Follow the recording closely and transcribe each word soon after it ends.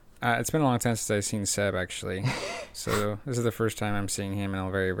It's been a long time since I've seen Seb, actually. So this is the first time I'm seeing him in a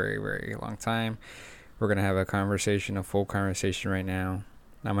very, very, very long time. We're going to have a full conversation right now.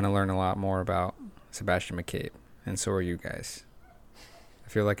 I'm going to learn a lot more about Sebastian McCabe, and so are you guys. I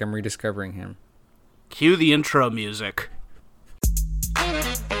feel like I'm rediscovering him. Cue the intro music.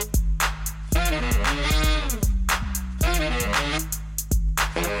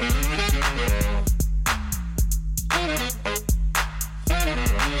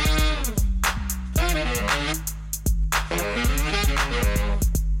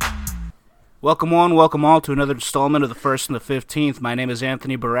 Welcome all to another installment of the 1st and the 15th. My name is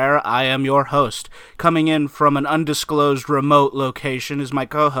Anthony Barrera. I am your host. Coming in from an undisclosed remote location is my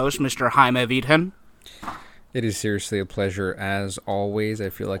co-host, Mr. Jaime Vidhen. It is seriously a pleasure, as always. I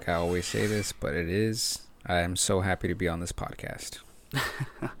feel like I always say this, but it is. I am so happy to be on this podcast.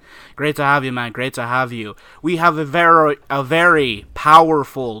 Great to have you, man. Great to have you. We have a very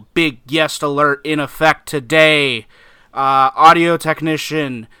powerful, big guest alert in effect today. Audio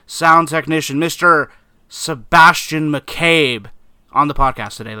technician, sound technician, Mr. Sebastian McCabe on the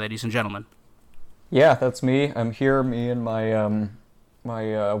podcast today, ladies and gentlemen. Yeah, that's me. I'm here. Me and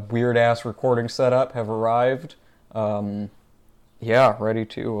my weird ass recording setup have arrived. Ready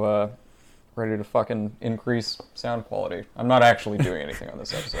to fucking increase sound quality. I'm not actually doing anything on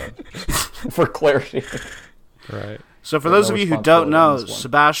this episode, just for clarity. Right. So for those of you who don't know,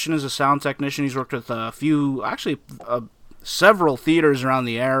 Sebastian is a sound technician. He's worked with several theaters around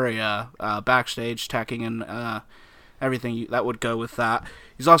the area, backstage teching and everything that would go with that.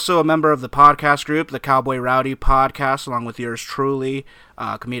 He's also a member of the podcast group, the Cowboy Rowdy podcast, along with yours truly,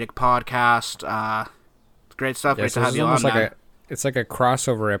 comedic podcast. Great stuff. Yeah, great to have you on. It's like a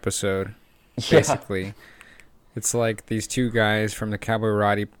crossover episode, basically. Yeah. It's like these two guys from the Cowboy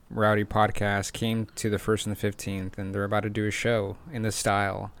Rowdy podcast came to the 1st and the 15th, and they're about to do a show in this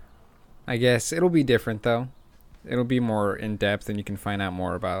style. I guess it'll be different, though. It'll be more in-depth, and you can find out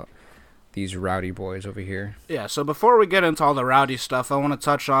more about these rowdy boys over here. Yeah, so before we get into all the rowdy stuff, I want to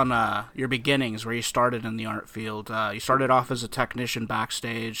touch on your beginnings, where you started in the art field. You started off as a technician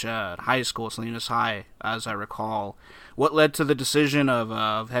backstage at high school, Salinas High, as I recall. What led to the decision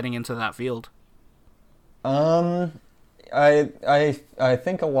of heading into that field? I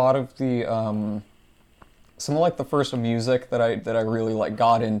think a lot of the some of like the first music that I really like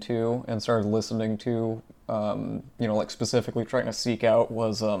got into and started listening to, like specifically trying to seek out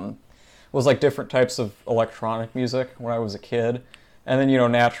was like different types of electronic music when I was a kid, and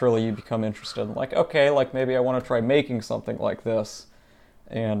then naturally you become interested in like, okay, like maybe I want to try making something like this,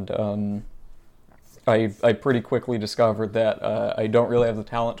 and I pretty quickly discovered that I don't really have the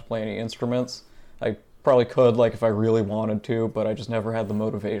talent to play any instruments. I probably could, like, if I really wanted to, but I just never had the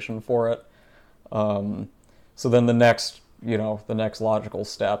motivation for it. So then the next logical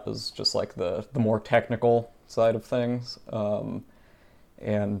step is just, like, the more technical side of things. So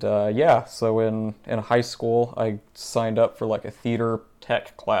in high school, I signed up for, like, a theater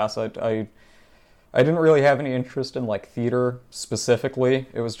tech class. I didn't really have any interest in, like, theater specifically.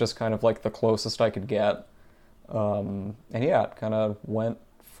 It was just kind of, like, the closest I could get. It kind of went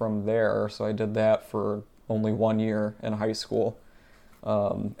from there, so I did that for only 1 year in high school,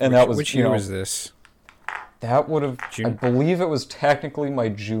 which year was this? That would have, I believe it was technically my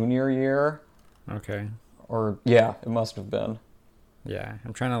junior year. Okay. Or yeah, it must have been. Yeah,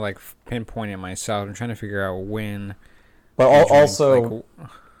 I'm trying to like pinpoint it myself. I'm trying to figure out when. But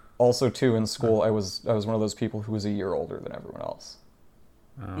also too in school, I was one of those people who was a year older than everyone else.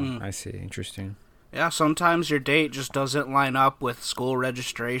 Oh, I see. Interesting. Yeah, sometimes your date just doesn't line up with school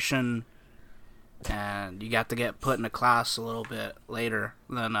registration, and you got to get put in a class a little bit later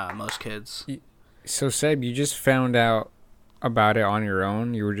than most kids. So, Seb, you just found out about it on your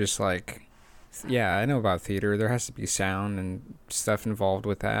own? You were just like, yeah, I know about theater. There has to be sound and stuff involved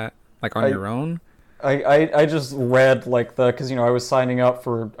with that. Like, on your own? I just read, like, because, I was signing up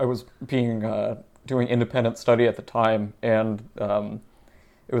for, I was doing independent study at the time, and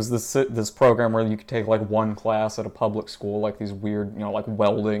it was this program where you could take like one class at a public school, like these weird, like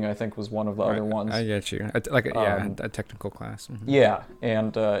welding, I think was one of the other ones. I get you. A technical class. Mm-hmm. Yeah,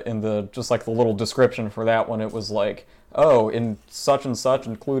 and in the just like the little description for that one, it was like, oh, in such and such,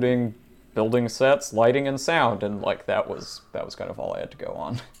 including building sets, lighting, and sound, and like that was kind of all I had to go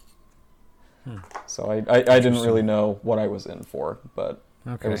on. So I didn't really know what I was in for, but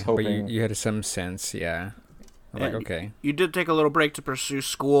okay. I was hoping. But you had some sense, yeah. Like, okay. You did take a little break to pursue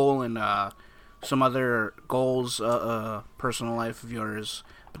school and some other goals, personal life of yours.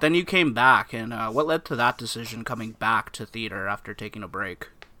 But then you came back, and what led to that decision, coming back to theater after taking a break?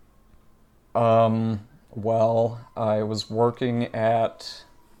 Well, I was working at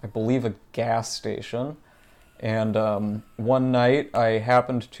I believe, a gas station. And one night, I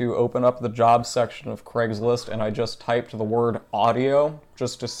happened to open up the job section of Craigslist, and I just typed the word audio,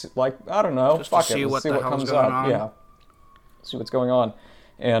 just to see, like, I don't know, Just fuck to it, see let's what see the what hell's comes going up. on. Yeah, see what's going on.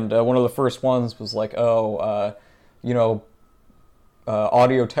 And one of the first ones was like, audio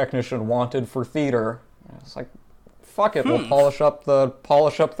technician wanted for theater. And I was like, fuck it, we'll polish up the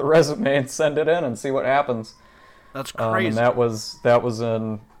resume and send it in and see what happens. That's crazy. And that was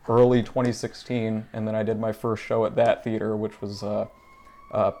in early 2016, and then I did my first show at that theater, which was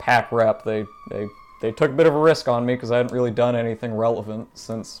Pack Rep. They took a bit of a risk on me because I hadn't really done anything relevant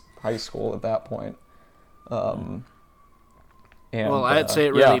since high school at that point. I'd say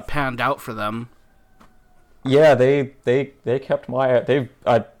it really panned out for them. Yeah, they kept my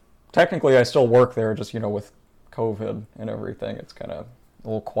technically I still work there, just with COVID and everything, it's kind of a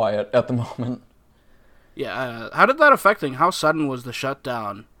little quiet at the moment. Yeah, how did that affect things? How sudden was the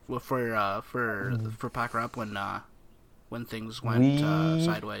shutdown for Pack Rep when things went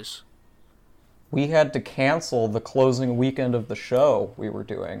sideways? We had to cancel the closing weekend of the show we were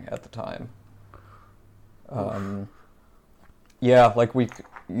doing at the time. Yeah, like we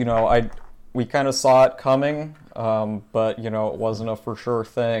kind of saw it coming, but it wasn't a for sure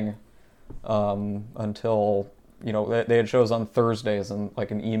thing until they had shows on Thursdays, and like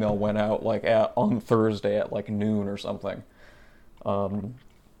an email went out like on Thursday at like noon or something.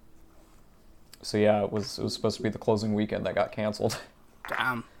 So yeah, it was supposed to be the closing weekend that got canceled.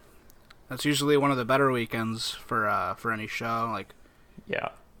 Damn, that's usually one of the better weekends for any show. Like, yeah,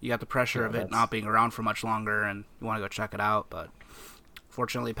 you got the pressure of it not being around for much longer, and you want to go check it out. But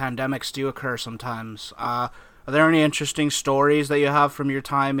fortunately, pandemics do occur sometimes. Are there any interesting stories that you have from your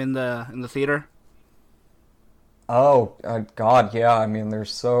time in the theater? Oh, God, yeah. I mean,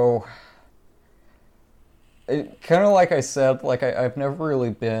 there's so... Kind of like I said, like I've never really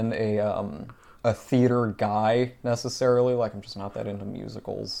been a theater guy necessarily. Like, I'm just not that into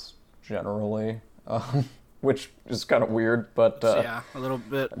musicals generally, which is kind of weird. But yeah, a little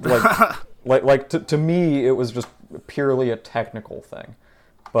bit. to me, it was just purely a technical thing.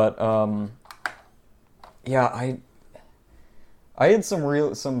 But yeah, I had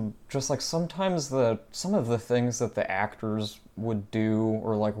sometimes some of the things that the actors would do,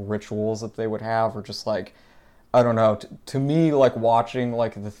 or like rituals that they would have, or just like, I don't know, to me, like watching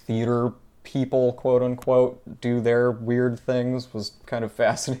like the theater people, quote unquote, do their weird things was kind of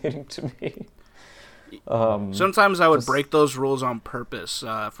fascinating to me. Sometimes I would break those rules on purpose.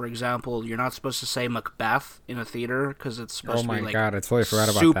 For example, you're not supposed to say Macbeth in a theater because it's supposed to be like God, I totally forgot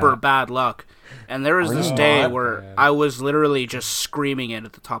about super that. bad luck. And there was this day where I was literally just screaming it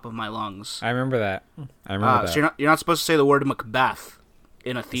at the top of my lungs. I remember that. So you're not supposed to say the word Macbeth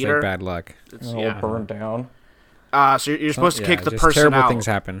in a theater. It's like bad luck. Burned down. So you're supposed to kick the person terrible out. Things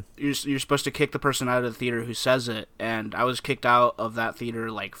happen. You're supposed to kick the person out of the theater who says it, and I was kicked out of that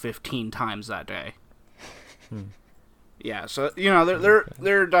theater like 15 times that day. Yeah, so there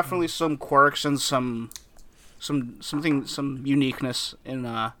are definitely some quirks and some uniqueness in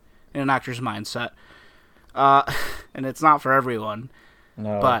an actor's mindset, and it's not for everyone.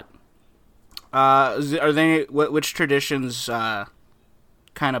 No. But are they which traditions kind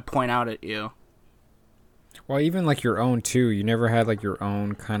of point out at you? Well, even like your own too. You never had like your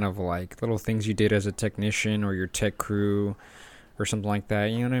own kind of like little things you did as a technician or your tech crew or something like that.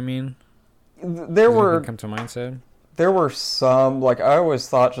 You know what I mean? There were come to mind, said? There were some, like, I always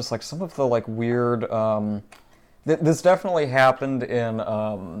thought just like some of the like weird this definitely happened in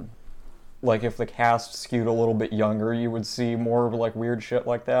like if the cast skewed a little bit younger, you would see more of like weird shit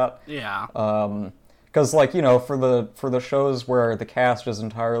like that. Yeah. Because like for the shows where the cast is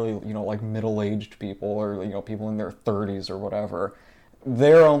entirely like middle-aged people, or people in their 30s or whatever,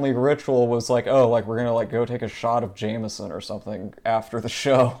 their only ritual was like, oh, like we're gonna like go take a shot of Jameson or something after the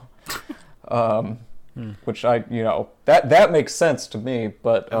show. Which that makes sense to me,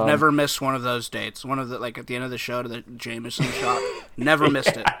 but I've never missed one of those dates. One of the like at the end of the show to the Jameson shot. Never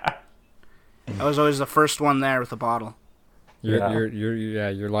missed it. I was always the first one there with a bottle.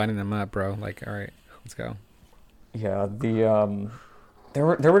 You're lining them up, bro. Like, all right, let's go. Yeah, there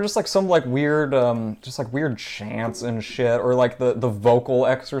were just like some like weird weird chants and shit, or like the vocal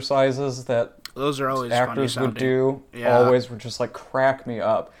exercises that those are always actors funny would do. Yeah. Always would just like crack me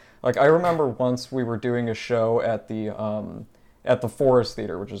up. Like, I remember once we were doing a show at the Forest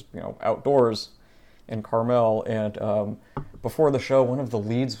Theater, which is outdoors in Carmel, and before the show, one of the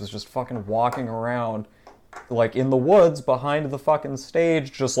leads was just fucking walking around like in the woods behind the fucking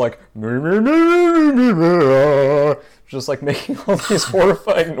stage, just like just like making all these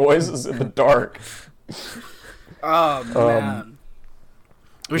horrifying noises in the dark. Oh man.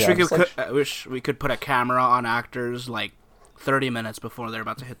 Wish we could put a camera on actors like 30 minutes before they're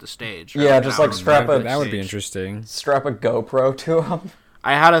about to hit the stage. Yeah, just like that would be interesting. Strap a GoPro to them.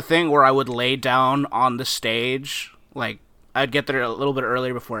 I had a thing where I would lay down on the stage, like I'd get there a little bit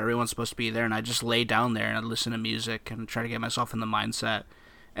earlier before everyone's supposed to be there, and I'd just lay down there and I'd listen to music and try to get myself in the mindset.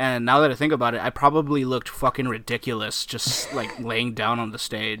 And now that I think about it, I probably looked fucking ridiculous just like laying down on the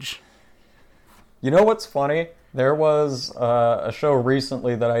stage. You know what's funny? There was a show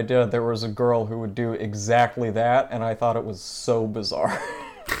recently that I did. There was a girl who would do exactly that, and I thought it was so bizarre.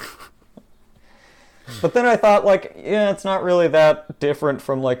 But then I thought, like, yeah, it's not really that different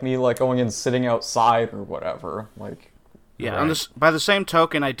from like me like going and sitting outside or whatever. Like, yeah. Right. By the same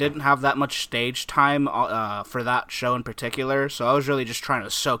token, I didn't have that much stage time for that show in particular, so I was really just trying to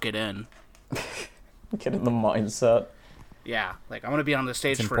soak it in. Get in the mindset. Yeah, like I want to be on the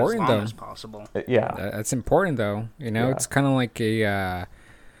stage for as long as possible. Yeah, that's important though. You know, it's kind of like a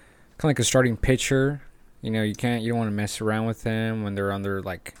starting pitcher. You know, you don't want to mess around with them when they're on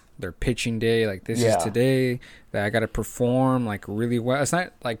their pitching day. Like this is today that I got to perform like really well. It's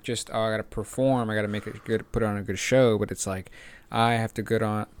not like just I got to perform. I got to put on a good show. But it's like I have to put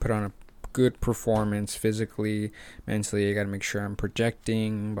on a good performance physically, mentally. I got to make sure I'm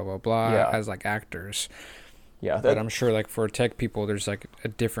projecting blah blah blah as like actors. Yeah, but I'm sure like for tech people, there's like a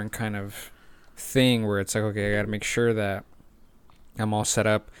different kind of thing where it's like, okay, I got to make sure that I'm all set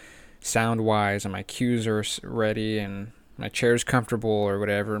up sound wise and my cues are ready and my chair's comfortable or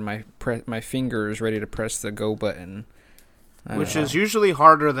whatever, and my fingers ready to press the go button. Which is usually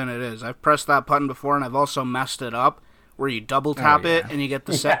harder than it is. I've pressed that button before, and I've also messed it up where you double tap it and you get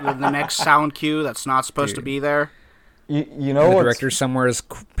the next sound cue that's not supposed to be there. You know, the director somewhere is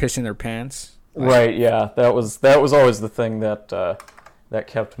pissing their pants. Right, yeah, that was always the thing that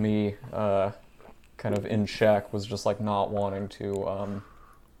kept me kind of in check, was just like not wanting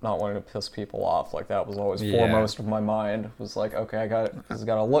to piss people off. Like that was always foremost of my mind. It was like, okay, it's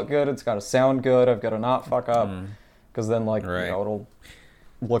got to look good, it's got to sound good, I've got to not fuck up, because then like it'll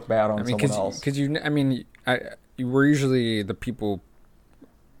look bad on someone else. Because we're usually the people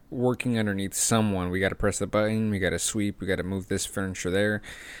working underneath someone. We got to press the button, we got to sweep, we got to move this furniture there.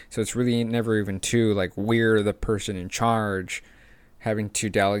 So it's really never even like we're the person in charge having to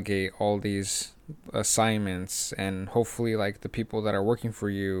delegate all these assignments, and hopefully like the people that are working for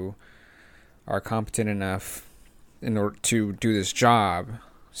you are competent enough in order to do this job.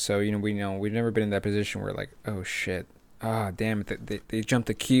 So we've never been in that position where like, oh shit, damn it, they jumped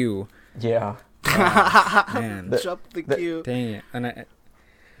the queue. Yeah. Man, jumped the queue. Dang it.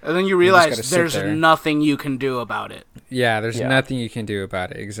 And then you realize there's nothing you can do about it. Yeah, there's nothing you can do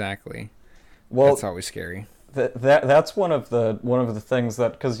about it. Exactly. Well, that's always scary. That's one of the things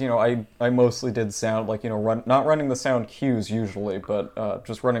that, because I mostly did sound, like not running the sound cues usually, but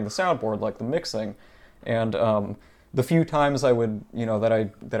just running the soundboard, like the mixing, and the few times I would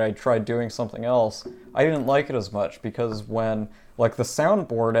that I tried doing something else, I didn't like it as much, because when like the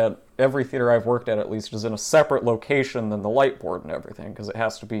soundboard at every theater I've worked at least is in a separate location than the light board and everything, because it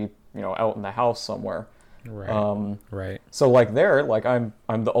has to be out in the house somewhere. Right. Right. So like there, like I'm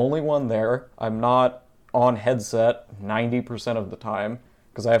the only one there. I'm not on headset 90% of the time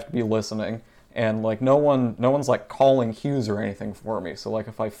because I have to be listening, and like no one's like calling cues or anything for me. So like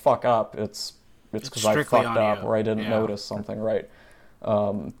if I fuck up, it's because I fucked up or I didn't notice something, right?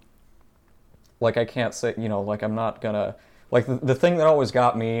 Like I can't say, like I'm not gonna, like the thing that always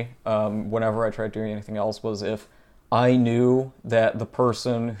got me whenever I tried doing anything else was if I knew that the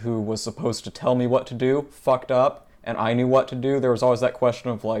person who was supposed to tell me what to do fucked up and I knew what to do, there was always that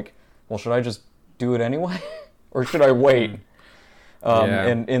question of like, well, should I just do it anyway or should I wait?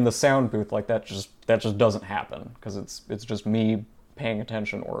 And in the sound booth, like that just doesn't happen, because it's just me paying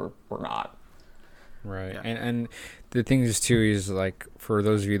attention or not. Right. Yeah. And the thing is too is like, for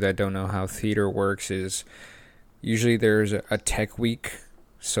those of you that don't know how theater works, is usually there's a tech week.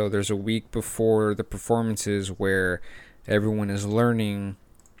 So there's a week before the performances where everyone is learning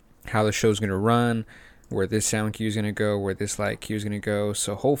how the show's going to run, where this sound cue is going to go, where this light cue is going to go.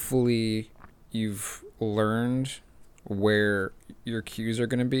 So hopefully you've learned where your cues are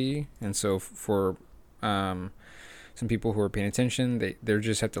going to be. And so for some people who are paying attention, they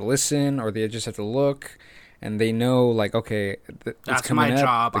just have to listen, or they just have to look, and they know like, okay, that's coming my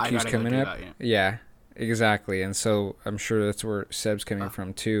job. The cue's coming up. Yeah, exactly. And so I'm sure that's where Seb's coming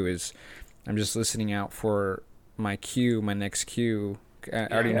from too, is I'm just listening out for my cue, my next cue. I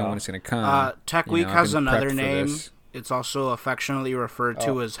already know when it's going to come. Tech Week has another name. It's also affectionately referred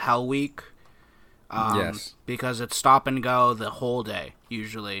to as Hell Week. Yes. Because it's stop and go the whole day,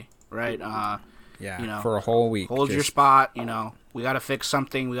 usually, right? Yeah, for a whole week. Hold your spot. We got to fix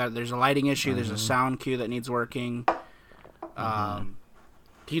something. There's a lighting issue. There's a sound cue that needs working. Can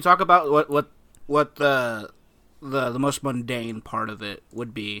you talk about what the most mundane part of it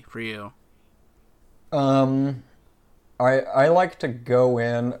would be for you? I like to go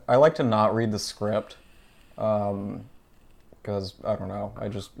in. I like to not read the script, because I don't know.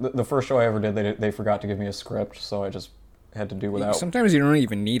 The first show I ever did, they forgot to give me a script, so I just had to do without. Sometimes you don't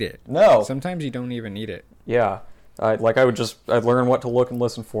even need it. No. Sometimes you don't even need it. Yeah, I'd learn what to look and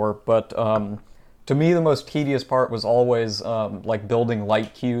listen for. But to me, the most tedious part was always like building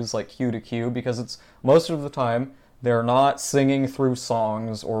light cues, like cue to cue, because it's most of the time they're not singing through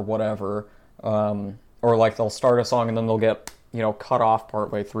songs or whatever. Or like they'll start a song and then they'll get, cut off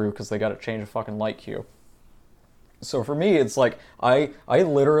partway through because they got to change a fucking light cue. So for me, it's like I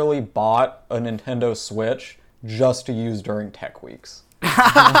literally bought a Nintendo Switch just to use during Tech Weeks. It's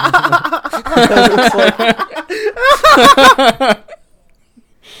like...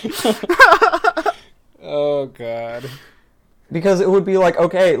 Oh God. Because it would be like,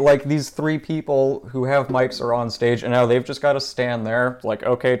 okay, like these three people who have mics are on stage, and now they've just got to stand there, like,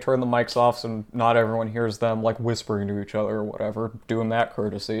 okay, turn the mics off so not everyone hears them, like, whispering to each other or whatever, doing that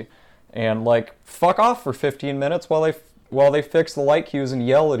courtesy, and, like, fuck off for 15 minutes while they fix the light cues and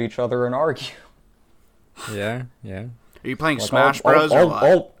yell at each other and argue. Yeah. Are you playing Smash Bros. Or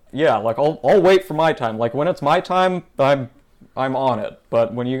what? I'll wait for my time. Like, when it's my time, I'm on it.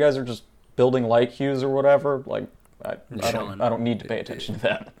 But when you guys are just building light cues or whatever, like, I don't need to pay attention to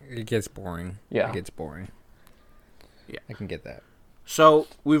that. It gets boring. Yeah. It gets boring. Yeah. I can get that. So,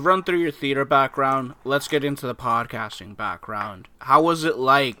 we've run through your theater background. Let's get into the podcasting background. How was it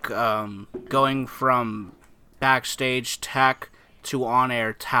like going from backstage tech to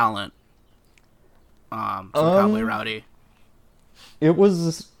on-air talent from Cowboy Rowdy? It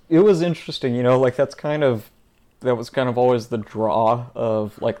was interesting, like that was kind of always the draw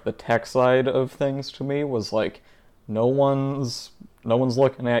of like the tech side of things to me, was like no one's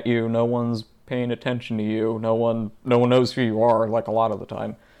looking at you, no one's paying attention to you, no one knows who you are, like a lot of the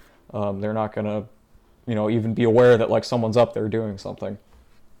time. They're not gonna even be aware that like someone's up there doing something.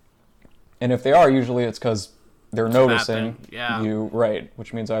 And if they are, usually it's because they're noticing you, right,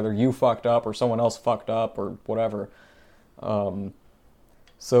 which means either you fucked up or someone else fucked up or whatever.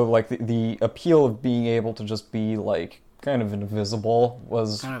 So like the appeal of being able to just be like kind of invisible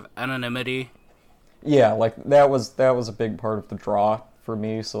was kind of anonymity. Yeah, like that was a big part of the draw for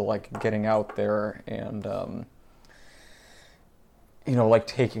me. So like getting out there and like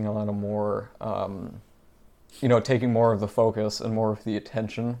taking on a more taking more of the focus and more of the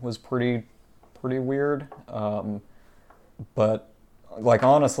attention was pretty weird. But like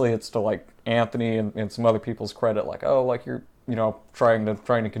honestly, it's to like Anthony and some other people's credit, like, oh, like you're trying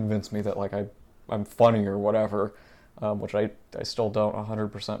to convince me that like I'm funny or whatever, which I still don't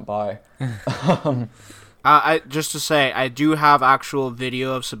 100% buy. Just to say, I do have actual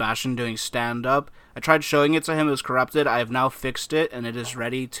video of Sebastian doing stand-up. I tried showing it to him; it was corrupted. I have now fixed it, and it is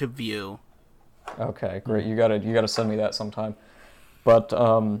ready to view. Okay, great. You gotta send me that sometime. But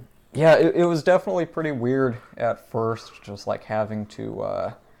yeah, it was definitely pretty weird at first, just like having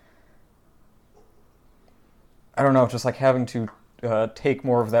to. I don't know, just like having to take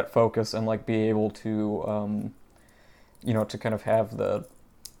more of that focus and like be able to, to kind of have the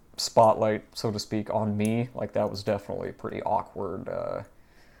spotlight, so to speak, on me. Like that was definitely a pretty awkward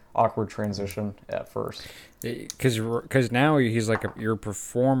transition at first. Because now he's like you're a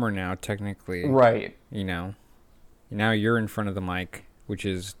performer now, technically. Right. Now you're in front of the mic, which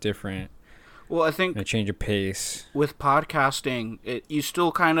is different. Well, I think a change of pace. With podcasting, you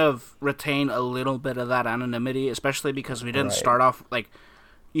still kind of retain a little bit of that anonymity, especially because we didn't start off like,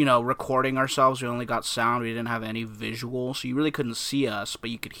 recording ourselves. We only got sound. We didn't have any visual, so you really couldn't see us, but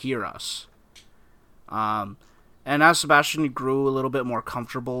you could hear us. And as Sebastian grew a little bit more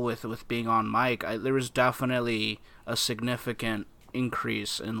comfortable with being on mic, there was definitely a significant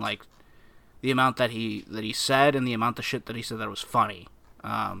increase in like the amount that he said and the amount of shit that he said that was funny.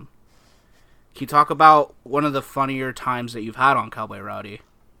 Can you talk about one of the funnier times that you've had on Cowboy Rowdy?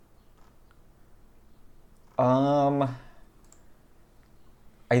 I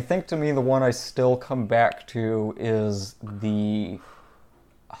think to me the one I still come back to is the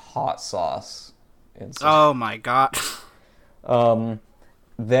hot sauce incident. Oh my god.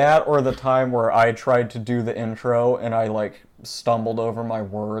 That or the time where I tried to do the intro and I like stumbled over my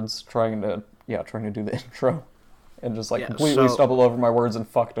words trying to do the intro and just like completely stumbled over my words and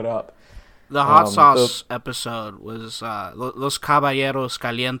fucked it up. The hot sauce episode was Los Caballeros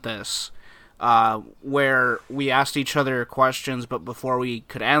Calientes, where we asked each other questions, but before we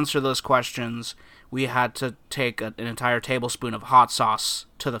could answer those questions, we had to take an entire tablespoon of hot sauce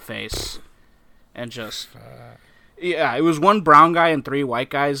to the face and just... Yeah, it was one brown guy and 3 white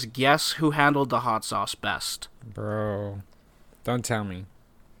guys. Guess who handled the hot sauce best? Bro, don't tell me.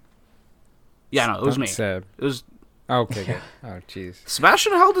 Yeah, no, it was me. Seb. It was... Okay, good. Oh, jeez.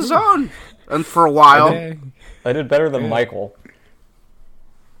 Sebastian held his own, and for a while. I did better than Michael.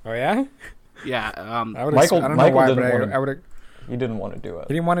 Oh yeah? Yeah. Michael. I don't know Michael why, didn't but want I would. He didn't want to do it.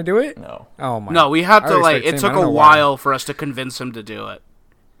 He didn't want to do it? No. Oh my. No, we had to like. It took a while why. for us to convince him to do it,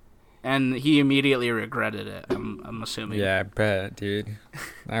 and he immediately regretted it. I'm assuming. Yeah, I bet, dude.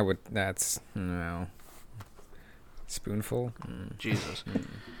 I would. That's no. Spoonful. Jesus.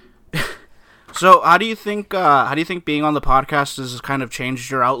 So, how do you think being on the podcast has kind of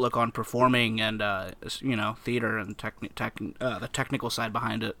changed your outlook on performing and theater and the technical side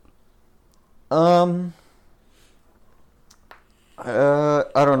behind it? I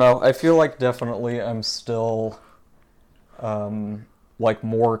don't know. I feel like definitely I'm still like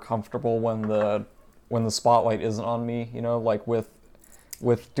more comfortable when the spotlight isn't on me, you know, like with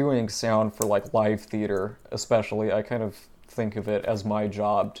doing sound for like live theater especially. I kind of think of it as my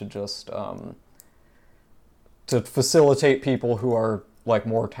job to just to facilitate people who are like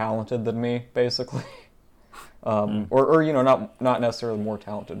more talented than me, basically. Or you know, not necessarily more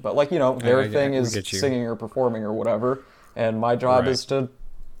talented, but like, you know, their thing is singing or performing or whatever, and my job is to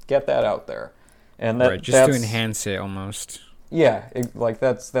get that out there, and that just to enhance it almost. Yeah,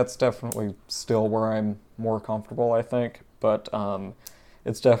 that's definitely still where I'm more comfortable, I think, but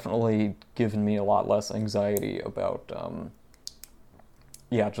it's definitely given me a lot less anxiety about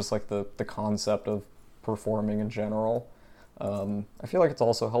just like the concept of performing in general. I feel like it's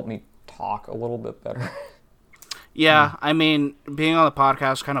also helped me talk a little bit better. Yeah, I mean, being on the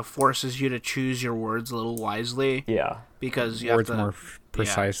podcast kind of forces you to choose your words a little wisely. Yeah. Because you words have to... more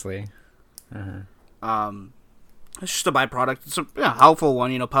precisely. Yeah. It's just a byproduct. It's a helpful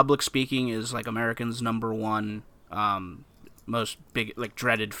one. You know, public speaking is like Americans' number one most big, like,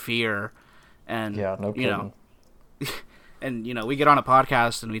 dreaded fear. And, yeah, no kidding. You know, and, you know, we get on a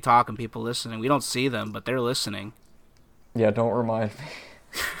podcast and we talk and people listen, and we don't see them, but they're listening. Yeah, don't remind me.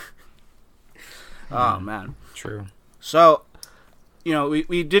 Oh, man. True. So, you know,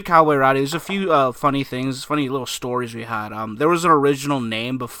 we did Cowboy Rowdy. There's a few funny things, funny little stories we had. There was an original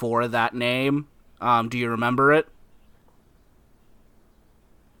name before that name. Do you remember it?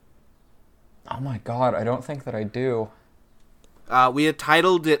 Oh my god, I don't think that I do. We had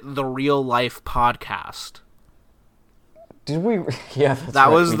titled it The Real Life Podcast. Did we? Yeah, that's that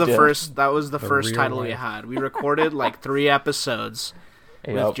right, was the did. first. That was the first title life. we had. We recorded like 3 episodes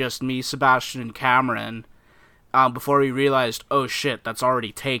with just me, Sebastian, and Cameron. Before we realized, oh shit, that's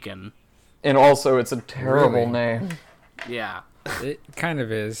already taken. And also, it's a terrible name. Yeah. It kind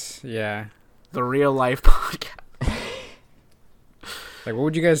of is, yeah. The Real Life Podcast. Like, what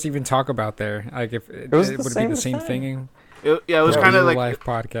would you guys even talk about there? Like, if it would be the same thing? It was kind of like Life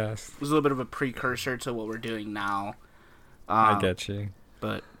Podcast. It was a little bit of a precursor to what we're doing now. I get you.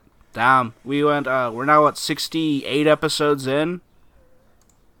 But damn, we went. We're now at 68 episodes in.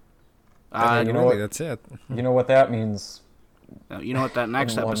 You know what? That's it. You know what that means? You know what that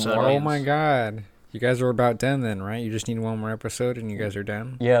next episode more. means? Oh my god. You guys are about done then, right? You just need one more episode and you guys are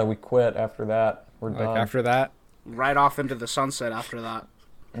done? Yeah, we quit after that. We're done. After that? Right off into the sunset after that.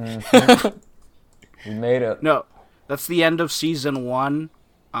 Mm-hmm. We made it. No, that's the end of season 1.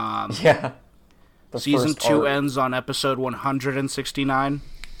 Yeah. Season 2 ends on episode 169.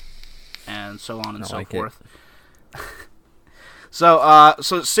 And so on and so forth. So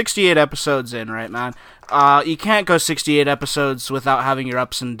 68 episodes in, right, man? You can't go 68 episodes without having your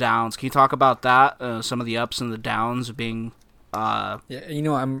ups and downs. Can you talk about that? Some of the ups and the downs of being... Yeah, you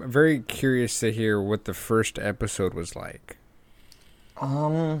know, I'm very curious to hear what the first episode was like.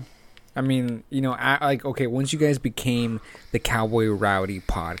 I mean, you know, okay, once you guys became the Cowboy Rowdy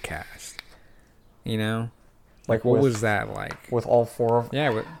podcast, you know? Like, what was that like? With all 4 of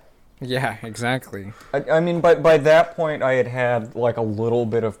them? Yeah, exactly. I mean, by that point, I had like a little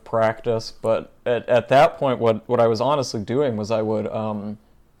bit of practice, but at that point, what I was honestly doing was I would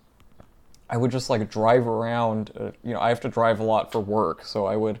just like drive around. You know, I have to drive a lot for work, so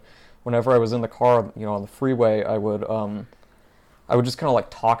I would, whenever I was in the car, you know, on the freeway, I would just kind of like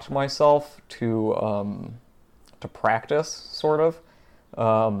talk to myself to practice, sort of.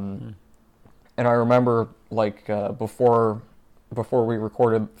 And I remember like before we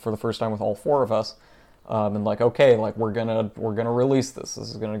recorded for the first time with all 4 of us, and like, okay, like we're gonna release this. This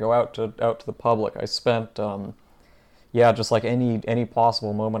is gonna go out to the public. I spent just like any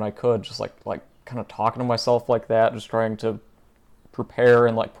possible moment I could, just like kind of talking to myself like that, just trying to prepare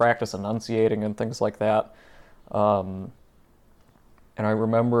and like practice enunciating and things like that. And I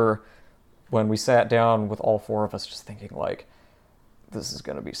remember when we sat down with all four of us just thinking like, this is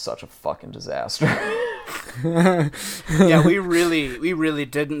going to be such a fucking disaster. Yeah, we really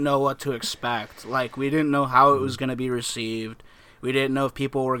didn't know what to expect. Like, we didn't know how it was going to be received. We didn't know if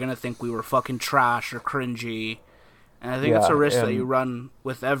people were going to think we were fucking trash or cringy. And I think it's a risk that you run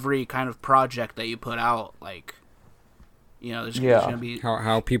with every kind of project that you put out. Like, you know, there's going to be...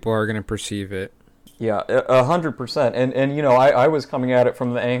 How people are going to perceive it. Yeah, 100%. And you know, I was coming at it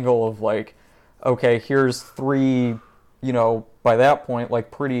from the angle of like, okay, here's three, you know, by that point,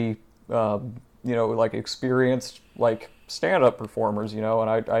 like pretty, you know, like experienced, like stand-up performers, you know,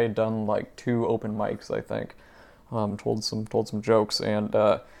 and I had done like 2 open mics, I think, told some jokes, and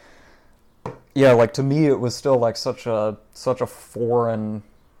yeah, like to me, it was still like such a foreign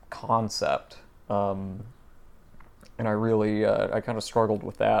concept, and I really, I kind of struggled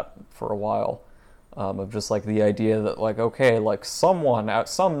with that for a while. Of just like the idea that like, okay, like some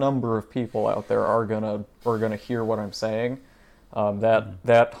number of people out there are gonna hear what I'm saying.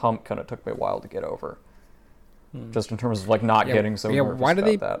 That hump kind of took me a while to get over. Just in terms of like not getting so nervous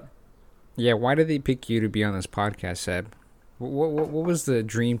about that. Yeah, why did they pick you to be on this podcast, Seb? What was the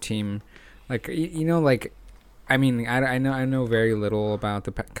dream team? Like, you know, like, I mean, I know very little about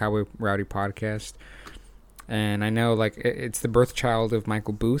the Cowboy Rowdy podcast. And I know, like, it's the birth child of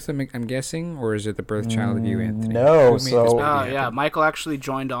Michael Booth, I'm guessing? Or is it the birth child of you, Anthony? No, yeah, Michael actually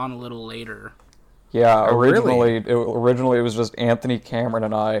joined on a little later. Yeah, Oh, originally really? It was just Anthony, Cameron,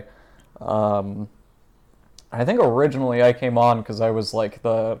 and I. I think originally I came on because I was, like,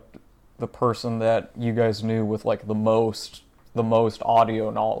 the person that you guys knew with, like, the most audio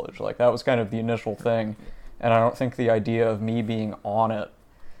knowledge. Like, that was kind of the initial thing. And I don't think the idea of me being on it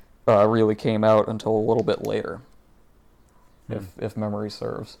really came out until a little bit later, if memory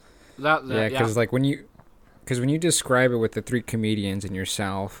serves. Yeah, because like when you describe it with the 3 comedians and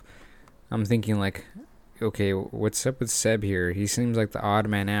yourself, I'm thinking like, okay, what's up with Seb here? He seems like the odd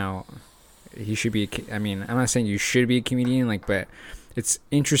man out. He should be. I mean, I'm not saying you should be a comedian, like, but it's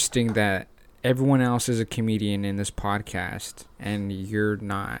interesting that everyone else is a comedian in this podcast and you're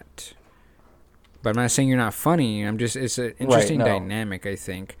not. But I'm not saying you're not funny. It's an interesting dynamic, I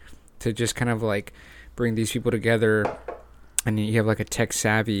think, to just kind of like bring these people together, and you have like a tech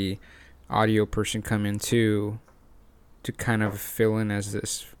savvy audio person come in too, to kind of fill in as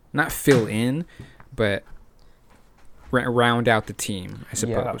this, not fill in, but round out the team, I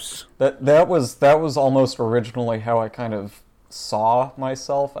suppose. Yeah. That was almost originally how I kind of saw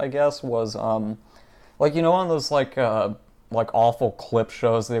myself, I guess, was like, you know, on those like awful clip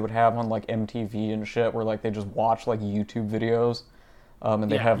shows they would have on like MTV and shit, where like they just watch like YouTube videos, and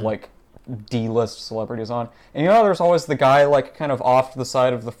they have like D-list celebrities on, and you know, there's always the guy like kind of off to the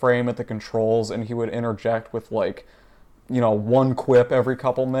side of the frame at the controls, and he would interject with like, you know, one quip every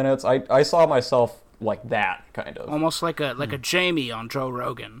couple minutes. I saw myself like that, kind of almost like a Jamie on Joe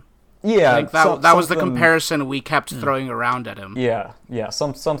Rogan. Yeah, like that was the comparison we kept throwing around at him. Yeah,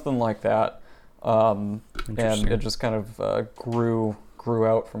 something like that. And it just kind of grew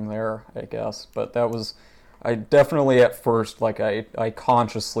out from there, I guess. But that was, I definitely at first, like, I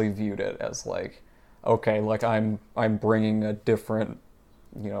consciously viewed it as like, okay, like I'm bringing a different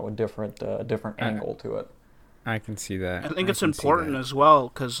angle to it. I can see that. I think it's important as well,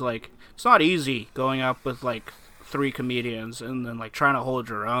 because like it's not easy going up with like 3 comedians and then like trying to hold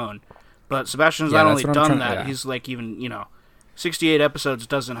your own. But Sebastian's not only done that, he's like, even, you know, 68 episodes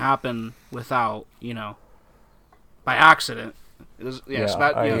doesn't happen without, you know, by accident.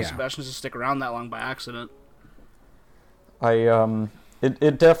 Sebastian doesn't stick around that long by accident.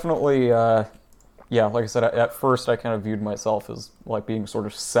 It definitely, like I said, at first I kind of viewed myself as like being sort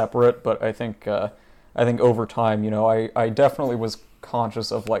of separate, but I think over time, you know, I definitely was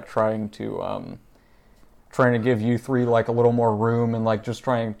conscious of like trying to give you 3 like a little more room, and like just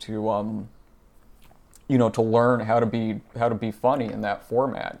trying to you know, to learn how to be funny in that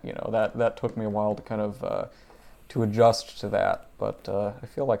format. You know, that took me a while to kind of to adjust to that, but I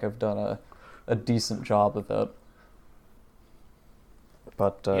feel like I've done a decent job of it.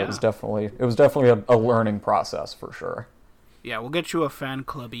 But it was definitely a learning process for sure. Yeah, we'll get you a fan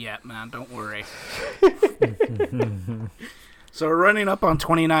club yet, man. Don't worry. So we're running up on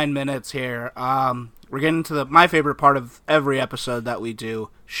 29 minutes here. We're getting to my favorite part of every episode that we do,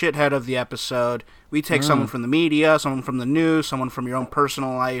 shithead of the episode. We take someone from the media, someone from the news, someone from your own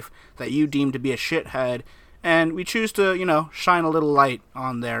personal life that you deem to be a shithead, and we choose to, you know, shine a little light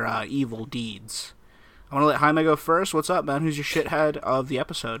on their evil deeds. I want to let Jaime go first. What's up, man? Who's your shithead of the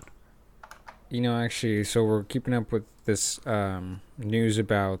episode? actually, so we're keeping up with this news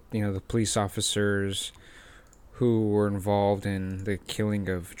about, the police officers who were involved in the killing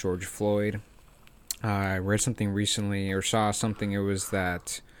of George Floyd. I read something recently, or saw something. It was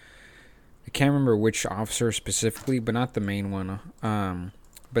that I can't remember which officer specifically, but not the main one.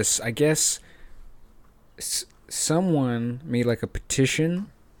 But I guess someone made like a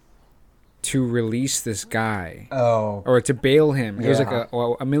petition to release this guy. Oh. Or to bail him. Yeah. It was like a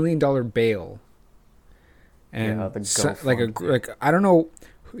 $1 million bail. And I don't know.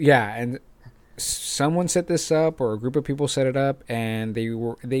 Yeah, and someone set this up, or a group of people set it up, and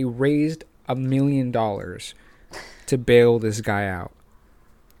they raised $1 million to bail this guy out.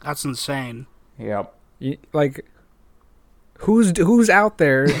 That's insane. Yep. Like, who's out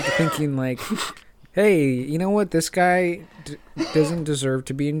there thinking like, hey, you know what? This guy doesn't deserve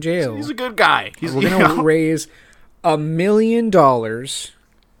to be in jail. He's a good guy. We're gonna raise $1 million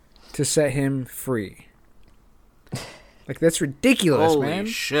to set him free. Like, that's ridiculous, Holy man.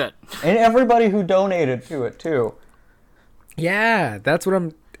 shit. And everybody who donated to it, too. Yeah, that's what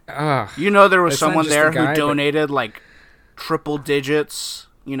I'm... There was someone there guy, who donated, like, triple digits,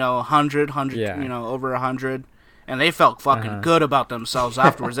 100, Yeah. over 100. And they felt fucking good about themselves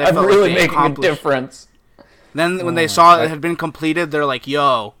afterwards. They I'm felt really like they making a accomplished. difference. Then when they saw it had been completed, they're like,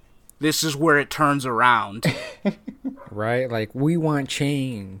 yo, this is where it turns around. Right? Like, we want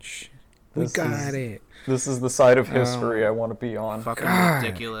change. We got it. This is the side of history I want to be on. Fucking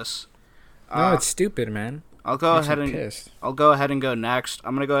ridiculous. No, it's stupid, man. I'll go ahead and go next.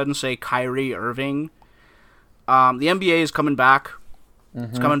 I'm gonna go ahead and say Kyrie Irving. The NBA is coming back. Mm-hmm.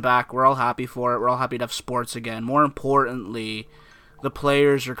 It's coming back. We're all happy for it. We're all happy to have sports again. More importantly, the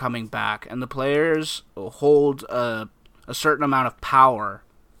players are coming back, and the players hold a certain amount of power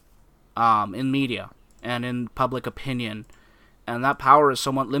in media and in public opinion. And that power is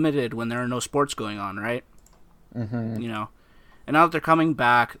somewhat limited when there are no sports going on, right? Mm-hmm. And now that they're coming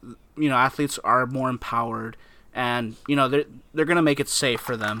back, athletes are more empowered, and they're gonna make it safe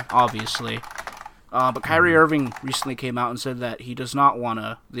for them, obviously. But Kyrie Irving recently came out and said that he does not want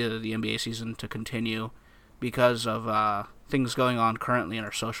the NBA season to continue because of things going on currently in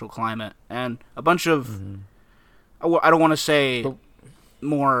our social climate, and a bunch of I don't want to say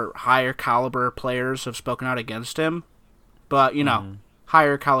more higher caliber players have spoken out against him. But,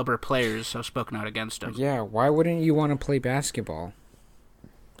 higher caliber players have spoken out against him. Yeah, why wouldn't you want to play basketball?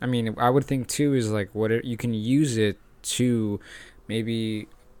 I mean, I would think, too, is like, you can use it to maybe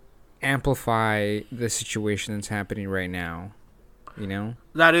amplify the situation that's happening right now,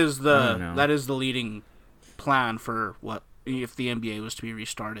 That is the leading plan for what if the NBA was to be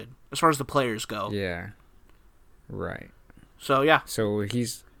restarted, as far as the players go. Yeah. Right. So, yeah. So,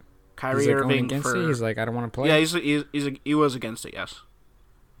 Kyrie like Irving against it? He's like, I don't want to play. Yeah, he was against it. Yes,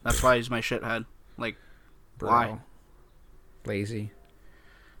 that's why he's my shithead. Like, Bro. Why? Lazy.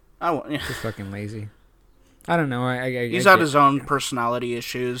 Yeah. Just fucking lazy. I don't know. He's had his own personality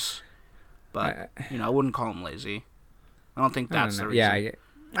issues, but I wouldn't call him lazy. I don't think that's the reason.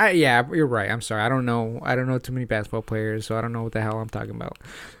 Yeah, you're right. I'm sorry. I don't know too many basketball players, so I don't know what the hell I'm talking about.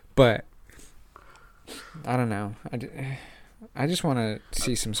 But I don't know. I just want to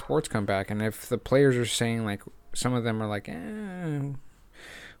see some sports come back, and if the players are saying, like, some of them are like,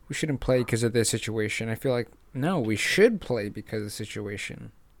 we shouldn't play because of this situation, I feel like, no, we should play because of the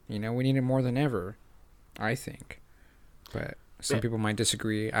situation. We need it more than ever, I think. But some people might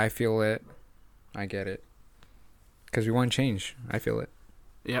disagree. I feel it. I get it. Because we want change. I feel it.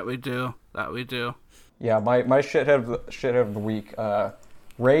 Yeah, we do. That we do. Yeah, my shithead of the week,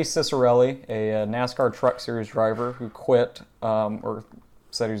 Ray Cicerelli, a NASCAR Truck Series driver who quit, or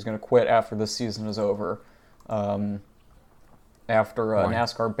said he was going to quit after this season is over, after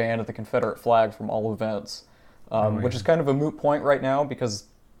NASCAR banned the Confederate flag from all events, which is kind of a moot point right now because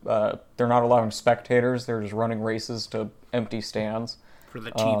they're not allowing spectators. They're just running races to empty stands. For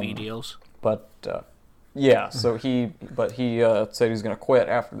the TV deals. But, so he said he was going to quit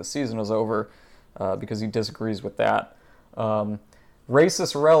after the season is over because he disagrees with that. Ray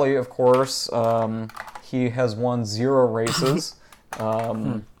Cicerelli, of course, he has won 0 races,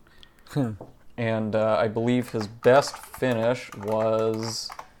 and I believe his best finish was,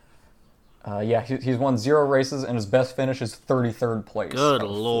 he's won 0 races, and his best finish is 33rd place. Good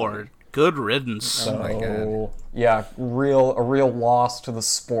Lord. Good riddance. So, oh my God. Yeah, a real loss to the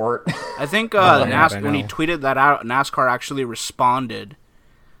sport. I think when he tweeted that out, NASCAR actually responded.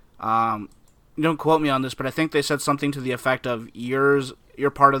 Don't quote me on this, but I think they said something to the effect of,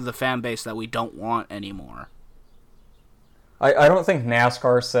 you're part of the fan base that we don't want anymore. I don't think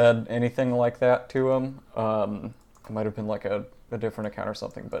NASCAR said anything like that to him. it might have been like a different account or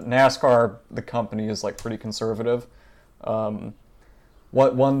something. But NASCAR, the company, is like pretty conservative.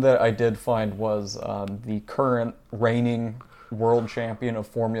 What one that I did find was the current reigning world champion of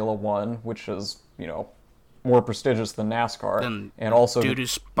Formula One, which is, more prestigious than NASCAR, and also dude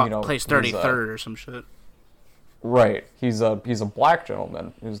who's placed 33rd or some shit. Right, he's a black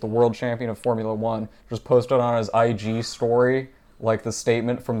gentleman who's the world champion of Formula One. Just posted on his IG story like the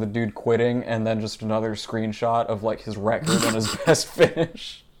statement from the dude quitting, and then just another screenshot of like his record and his best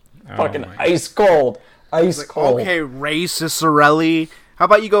finish. Fucking ice cold. Ice cold. Okay, Ray Cicerelli, how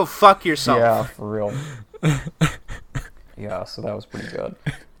about you go fuck yourself? Yeah, for real. Yeah, so that was pretty good.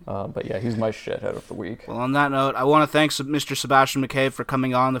 But yeah, he's my shithead of the week. Well, on that note, I want to thank Mr. Sebastian McCabe for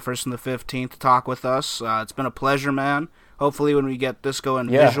coming on the 1st and the 15th to talk with us. It's been a pleasure, man. Hopefully when we get this going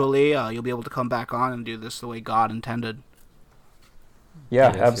visually, you'll be able to come back on and do this the way God intended.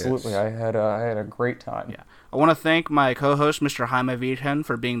 Yeah, yes, absolutely. Yes. I had a great time. Yeah. I want to thank my co-host, Mr. Jaime Virgen,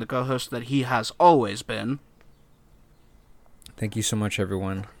 for being the co-host that he has always been. Thank you so much,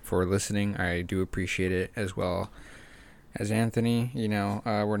 everyone, for listening. I do appreciate it, as well as Anthony.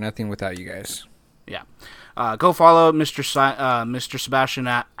 We're nothing without you guys. Yeah. Go follow Mr. Sebastian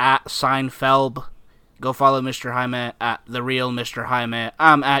at Seinfeld. Go follow Mr. Jaime at The Real Mr. Jaime.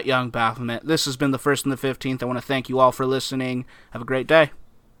 I'm at Young Baphomet. This has been the 1st and the 15th. I want to thank you all for listening. Have a great day.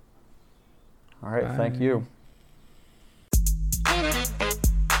 All right. Bye. Thank you.